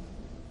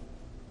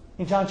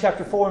 In John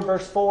chapter 4 and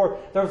verse 4,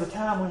 there was a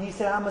time when He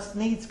said, I must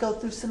needs go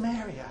through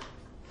Samaria.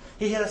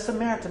 He had a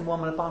Samaritan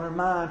woman upon her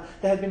mind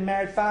that had been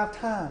married 5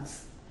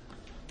 times.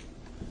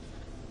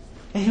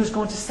 And He was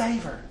going to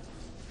save her.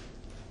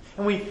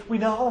 And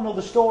we all know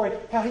the story,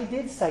 how He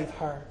did save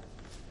her.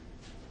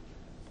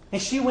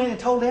 And she went and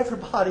told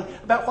everybody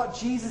about what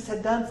Jesus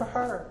had done for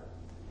her.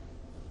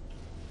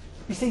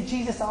 You see,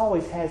 Jesus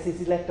always has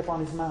His elect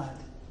upon His mind.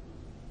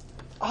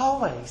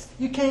 Always.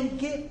 You can't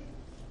get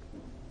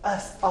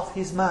us off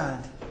His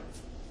mind.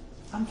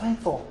 I'm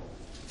thankful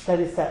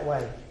that it's that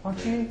way.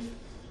 Aren't you?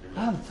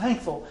 I'm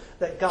thankful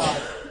that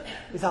God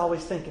is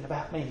always thinking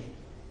about me.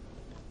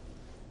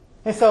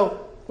 And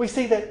so we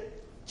see that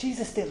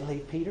Jesus didn't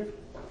leave Peter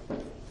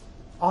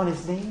on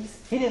his knees.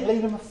 He didn't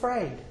leave him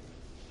afraid.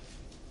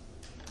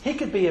 He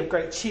could be of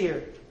great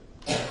cheer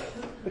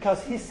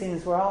because his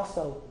sins were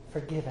also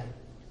forgiven.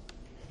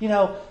 You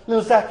know,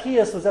 little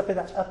Zacchaeus was up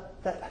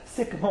that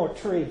sycamore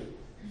tree.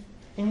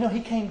 And you know,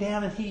 he came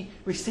down and he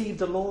received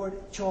the Lord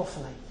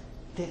joyfully,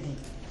 didn't he?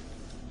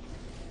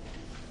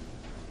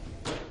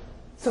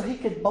 So he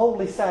could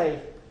boldly say,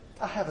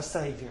 I have a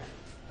Savior.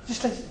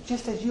 Just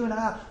as you and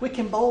I, we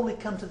can boldly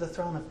come to the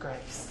throne of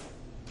grace.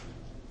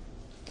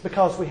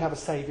 Because we have a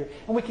Savior.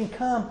 And we can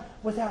come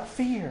without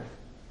fear.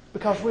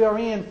 Because we are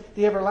in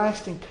the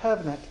everlasting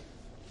covenant.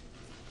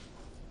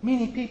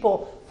 Many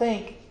people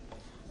think,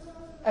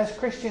 as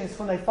Christians,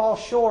 when they fall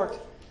short,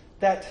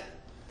 that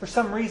for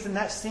some reason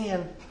that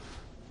sin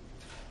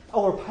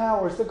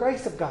overpowers the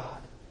grace of God.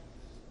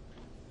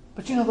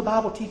 But you know, the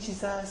Bible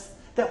teaches us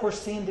that where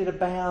sin did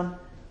abound,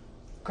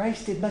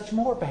 grace did much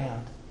more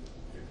abound.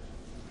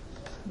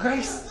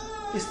 Grace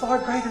is far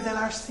greater than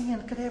our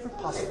sin could ever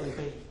possibly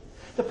be.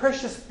 The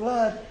precious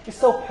blood is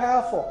so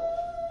powerful.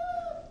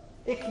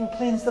 It can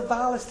cleanse the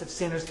vilest of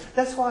sinners.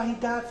 That's why He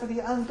died for the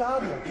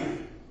ungodly.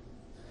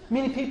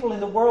 Many people in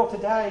the world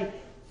today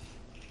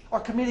are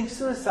committing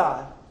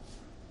suicide.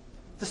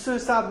 The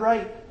suicide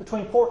rate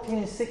between 14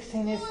 and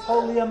 16 is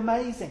totally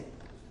amazing.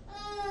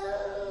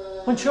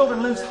 When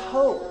children lose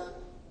hope,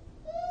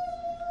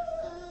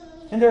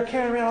 and they're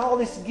carrying around all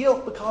this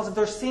guilt because of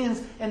their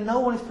sins, and no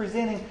one is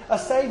presenting a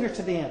Savior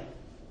to them.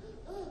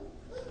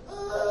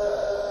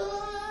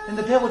 And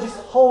the devil just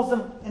holds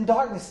them in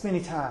darkness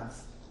many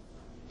times.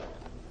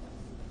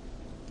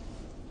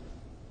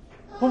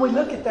 When we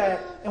look at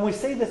that and we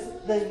see the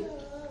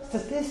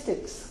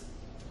statistics,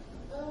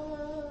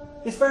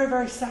 it's very,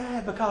 very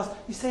sad because,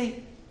 you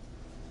see,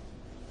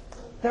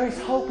 there is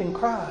hope in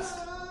Christ.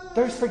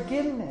 There is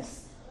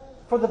forgiveness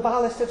for the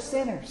vilest of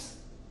sinners.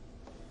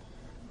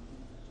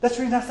 That's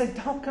the reason I say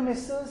don't commit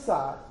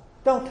suicide.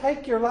 Don't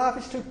take your life.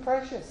 It's too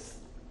precious.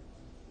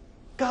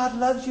 God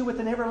loves you with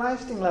an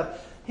everlasting love.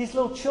 His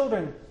little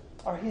children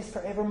are His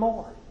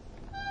forevermore.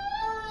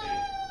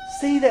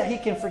 See that He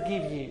can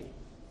forgive you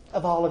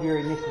of all of your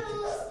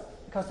iniquities.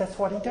 Because that's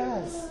what He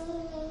does.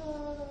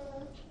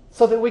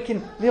 So that we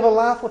can live a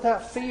life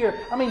without fear.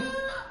 I mean,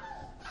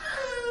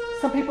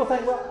 some people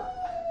think, well,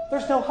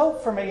 there's no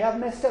hope for me. I've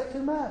messed up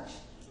too much.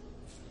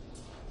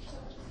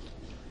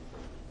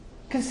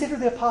 Consider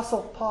the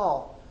Apostle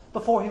Paul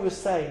before he was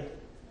saved.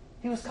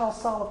 He was called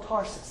Saul of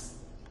Tarsus.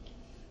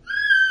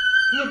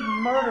 He had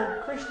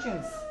murdered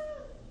Christians.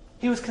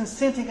 He was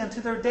consenting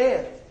unto their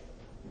death.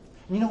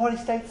 And you know what he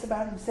states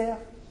about himself?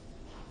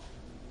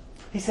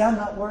 He said, I'm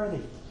not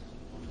worthy.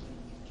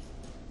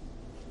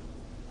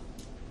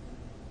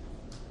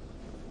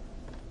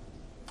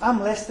 I'm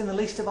less than the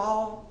least of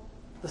all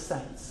the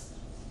saints.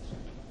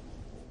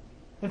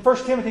 In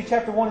 1 Timothy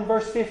chapter 1 and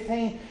verse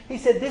 15, he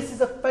said, this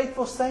is a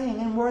faithful saying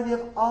and worthy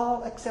of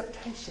all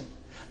acceptation,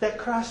 that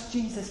Christ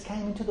Jesus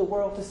came into the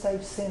world to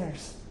save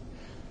sinners,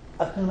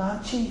 of whom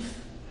I'm chief.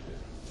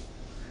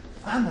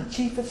 I'm the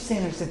chief of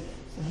sinners, and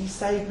He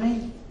saved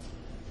me.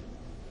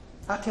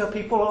 I tell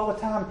people all the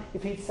time,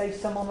 if He'd save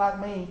someone like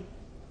me,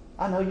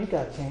 I know you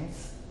got a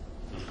chance.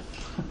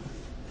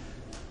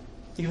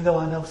 Even though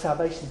I know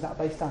salvation is not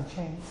based on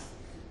chance.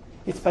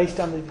 It's based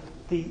on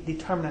the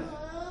determinate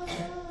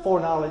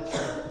foreknowledge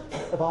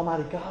of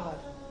Almighty God.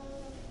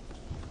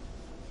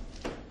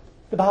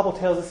 The Bible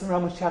tells us in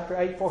Romans chapter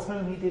 8, for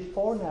whom He did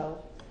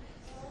foreknow,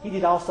 He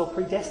did also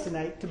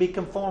predestinate to be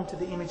conformed to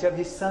the image of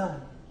His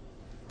Son.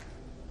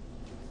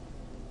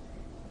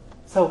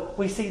 So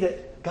we see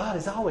that God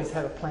has always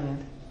had a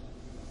plan,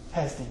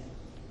 hasn't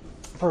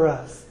He, for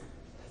us.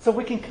 So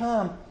we can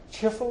come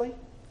cheerfully.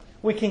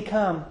 We can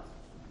come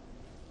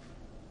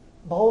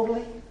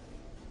boldly.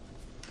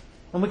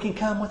 And we can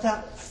come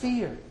without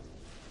fear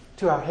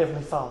to our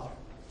Heavenly Father.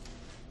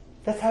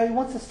 That's how He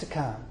wants us to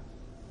come.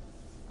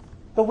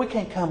 But we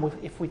can't come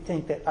if we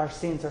think that our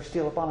sins are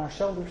still upon our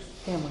shoulders,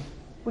 can we?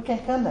 We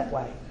can't come that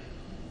way.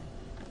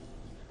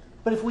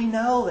 But if we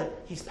know that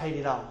He's paid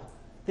it all,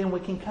 then we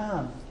can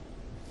come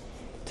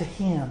to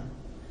Him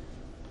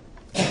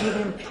and give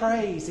Him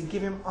praise and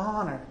give Him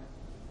honor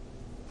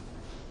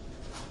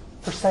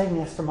for saving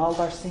us from all of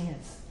our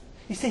sins.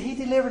 You see, He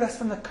delivered us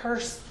from the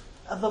curse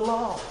of the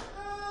law,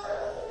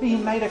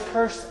 being made a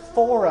curse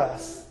for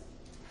us.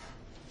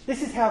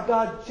 This is how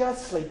God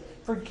justly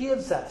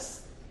forgives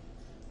us.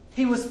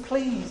 He was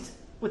pleased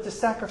with the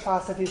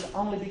sacrifice of His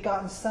only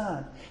begotten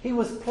Son. He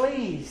was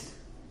pleased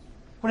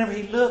whenever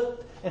He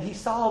looked and He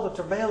saw the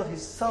travail of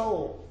His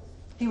soul.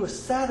 He was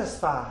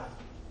satisfied.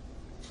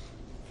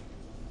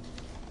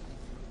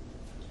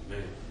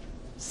 Amen.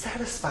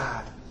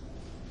 Satisfied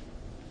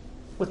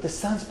with the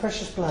Son's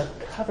precious blood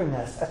covering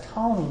us,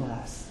 atoning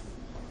us,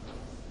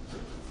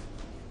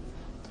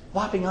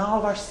 wiping all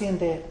of our sin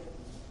debt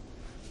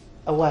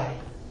away.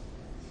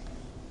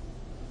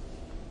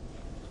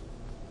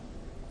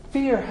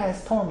 Fear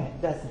has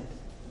torment, doesn't it?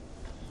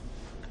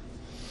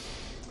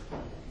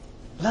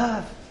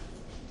 Love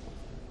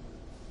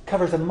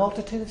covers a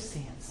multitude of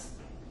sins.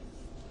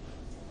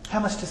 How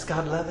much does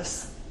God love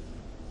us?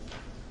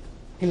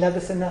 He loved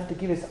us enough to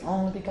give His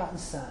only begotten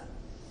Son.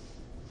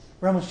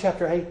 Romans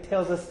chapter 8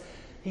 tells us,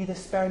 He that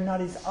spared not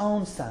His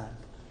own Son,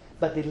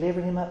 but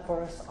delivered Him up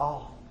for us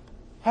all.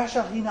 How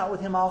shall He not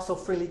with Him also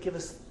freely give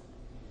us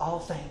all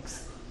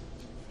things?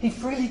 He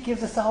freely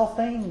gives us all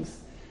things.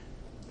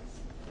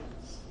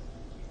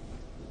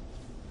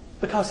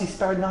 Because He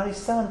spared not His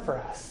Son for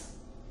us.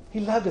 He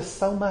loved us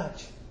so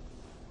much.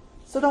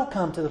 So don't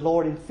come to the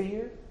Lord in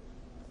fear.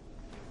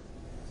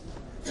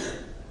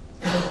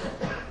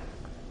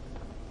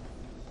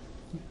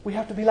 We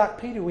have to be like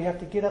Peter. We have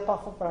to get up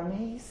off of our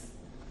knees.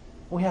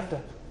 We have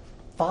to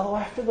follow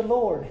after the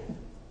Lord.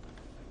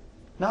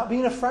 Not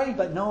being afraid,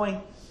 but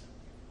knowing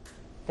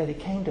that He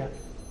came to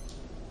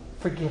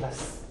forgive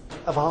us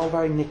of all of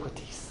our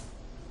iniquities.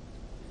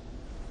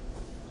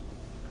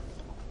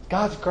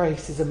 God's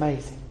grace is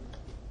amazing.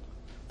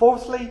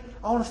 Fourthly,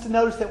 I want us to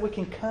notice that we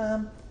can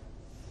come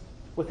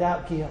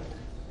without guilt.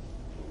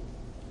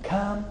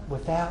 Come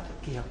without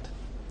guilt.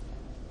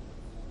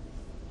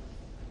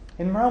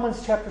 In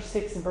Romans chapter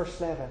 6 and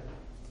verse 11,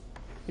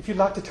 if you'd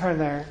like to turn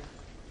there,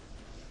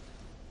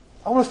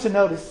 I want us to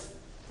notice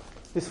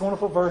this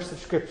wonderful verse of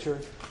Scripture.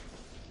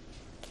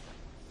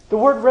 The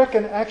word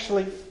reckon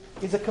actually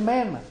is a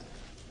commandment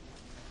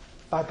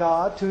by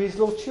God to His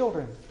little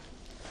children.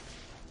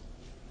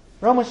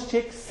 Romans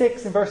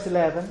 6 and verse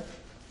 11.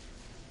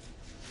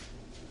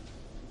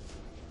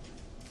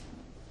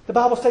 The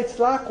Bible states,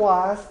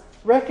 likewise,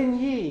 reckon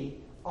ye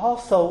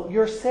also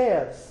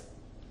yourselves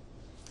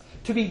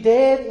to be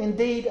dead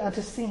indeed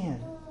unto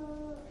sin.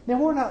 Now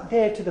we're not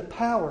dead to the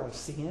power of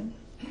sin.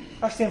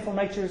 Our sinful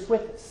nature is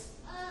with us.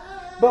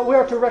 But we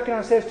are to reckon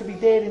ourselves to be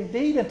dead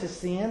indeed unto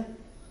sin,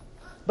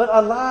 but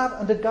alive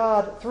unto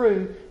God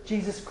through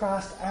Jesus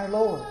Christ our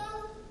Lord.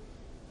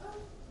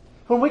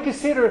 When we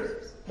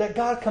consider that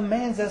God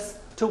commands us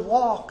to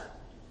walk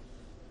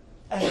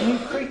as new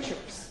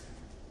creatures,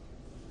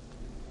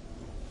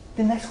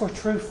 then that's where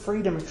true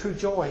freedom and true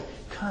joy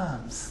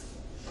comes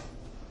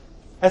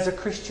as a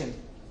Christian.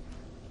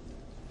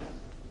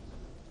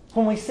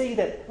 When we see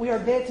that we are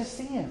dead to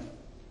sin,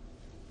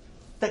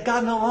 that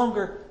God no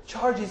longer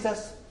charges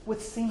us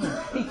with sin.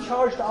 He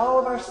charged all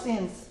of our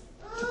sins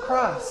to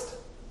Christ.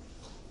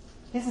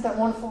 Isn't that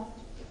wonderful?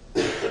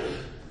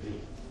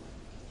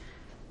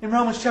 In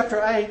Romans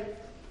chapter 8,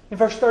 in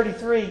verse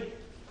 33,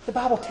 the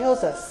Bible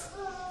tells us,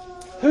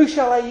 who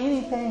shall lay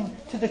anything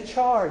to the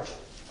charge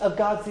of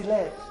God's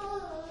elect?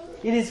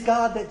 It is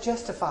God that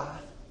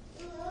justifieth.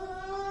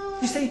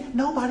 You see,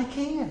 nobody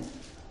can.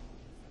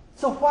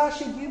 So why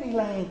should you be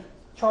laying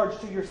charge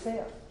to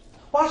yourself?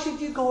 Why should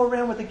you go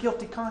around with a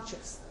guilty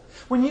conscience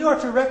when you are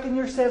to reckon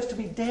yourselves to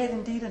be dead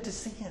indeed unto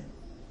sin?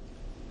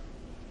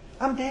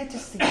 I'm dead to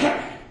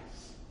sin.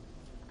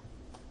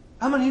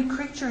 I'm a new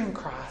creature in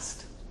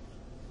Christ.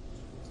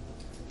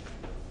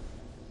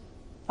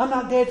 I'm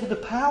not dead to the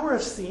power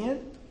of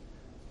sin,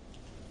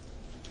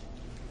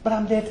 but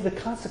I'm dead to the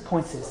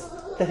consequences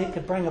that it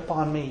could bring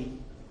upon me.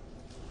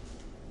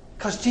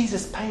 Because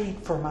Jesus paid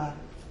for my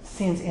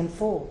sins in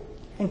full,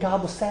 and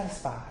God was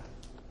satisfied.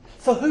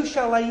 So who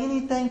shall lay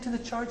anything to the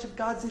charge of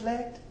God's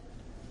elect?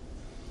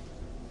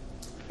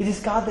 It is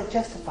God that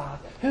justifieth.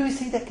 Who is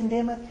He that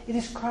condemneth? It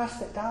is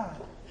Christ that died.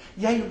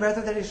 Yea,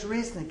 rather that is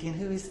risen again,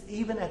 who is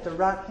even at the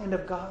right hand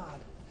of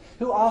God,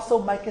 who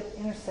also maketh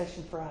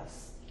intercession for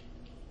us.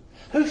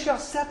 Who shall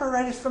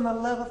separate us from the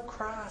love of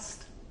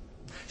Christ?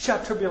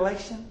 Shall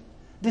tribulation,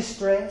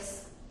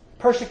 distress,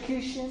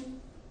 persecution,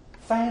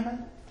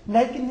 famine,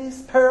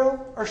 nakedness,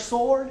 peril, or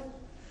sword?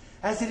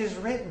 As it is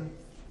written,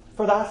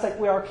 for thy sake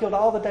we are killed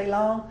all the day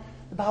long.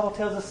 The Bible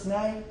tells us,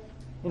 nay,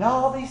 in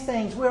all these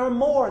things we are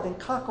more than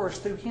conquerors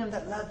through Him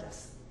that loved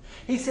us.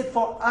 He said,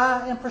 for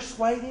I am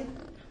persuaded.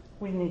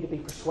 We need to be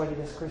persuaded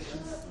as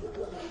Christians.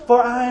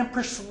 For I am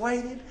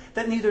persuaded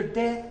that neither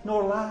death,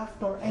 nor life,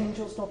 nor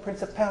angels, nor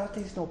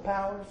principalities, nor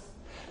powers,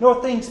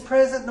 nor things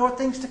present, nor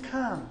things to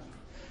come,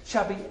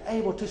 shall be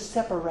able to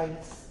separate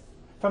us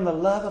from the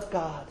love of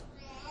God,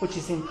 which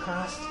is in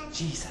Christ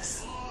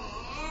Jesus.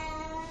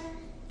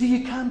 Do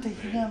you come to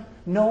Him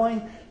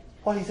knowing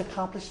what He's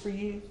accomplished for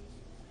you?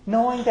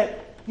 Knowing that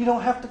you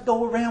don't have to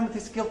go around with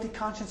this guilty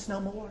conscience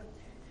no more?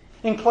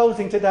 In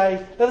closing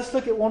today, let us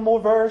look at one more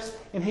verse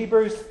in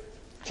Hebrews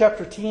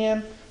chapter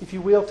 10, if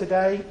you will,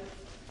 today.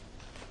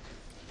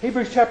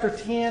 Hebrews chapter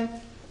 10,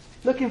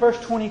 look in verse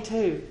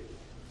 22.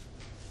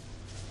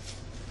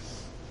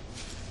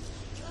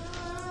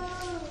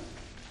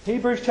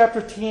 Hebrews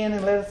chapter 10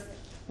 and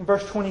in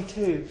verse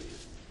 22.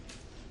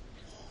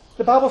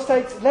 The Bible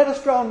states, "Let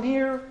us draw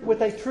near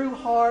with a true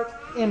heart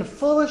in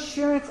full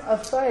assurance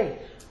of faith,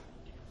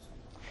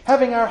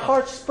 having our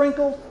hearts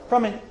sprinkled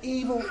from an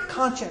evil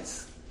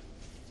conscience."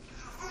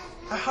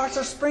 Our hearts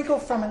are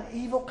sprinkled from an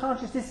evil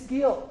conscience, this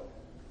guilt.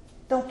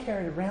 Don't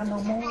carry it around no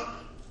more.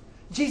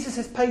 Jesus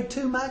has paid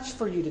too much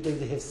for you to do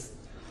this.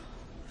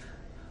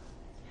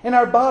 And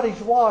our bodies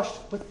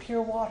washed with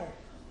pure water.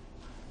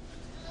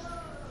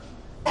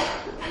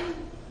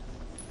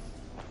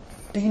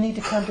 Do you need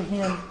to come to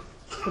Him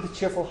with a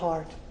cheerful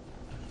heart?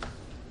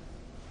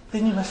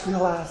 Then you must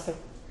realize that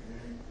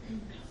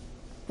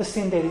the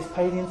sin debt is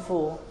paid in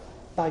full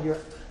by your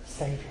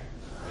Savior.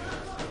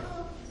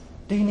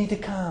 Do you need to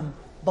come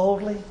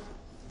boldly?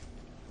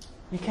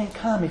 You can't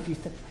come if you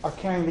are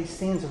carrying these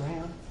sins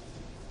around.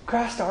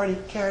 Christ already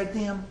carried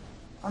them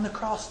on the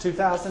cross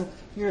 2,000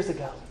 years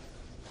ago.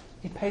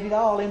 He paid it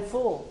all in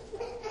full.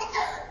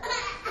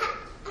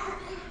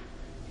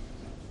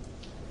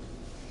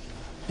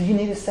 Do you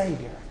need a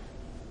Savior?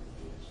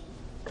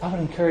 I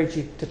would encourage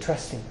you to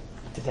trust Him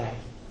today.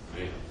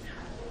 Amen.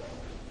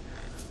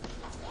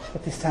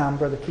 At this time,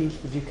 Brother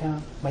Keith, would you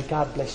come? May God bless you.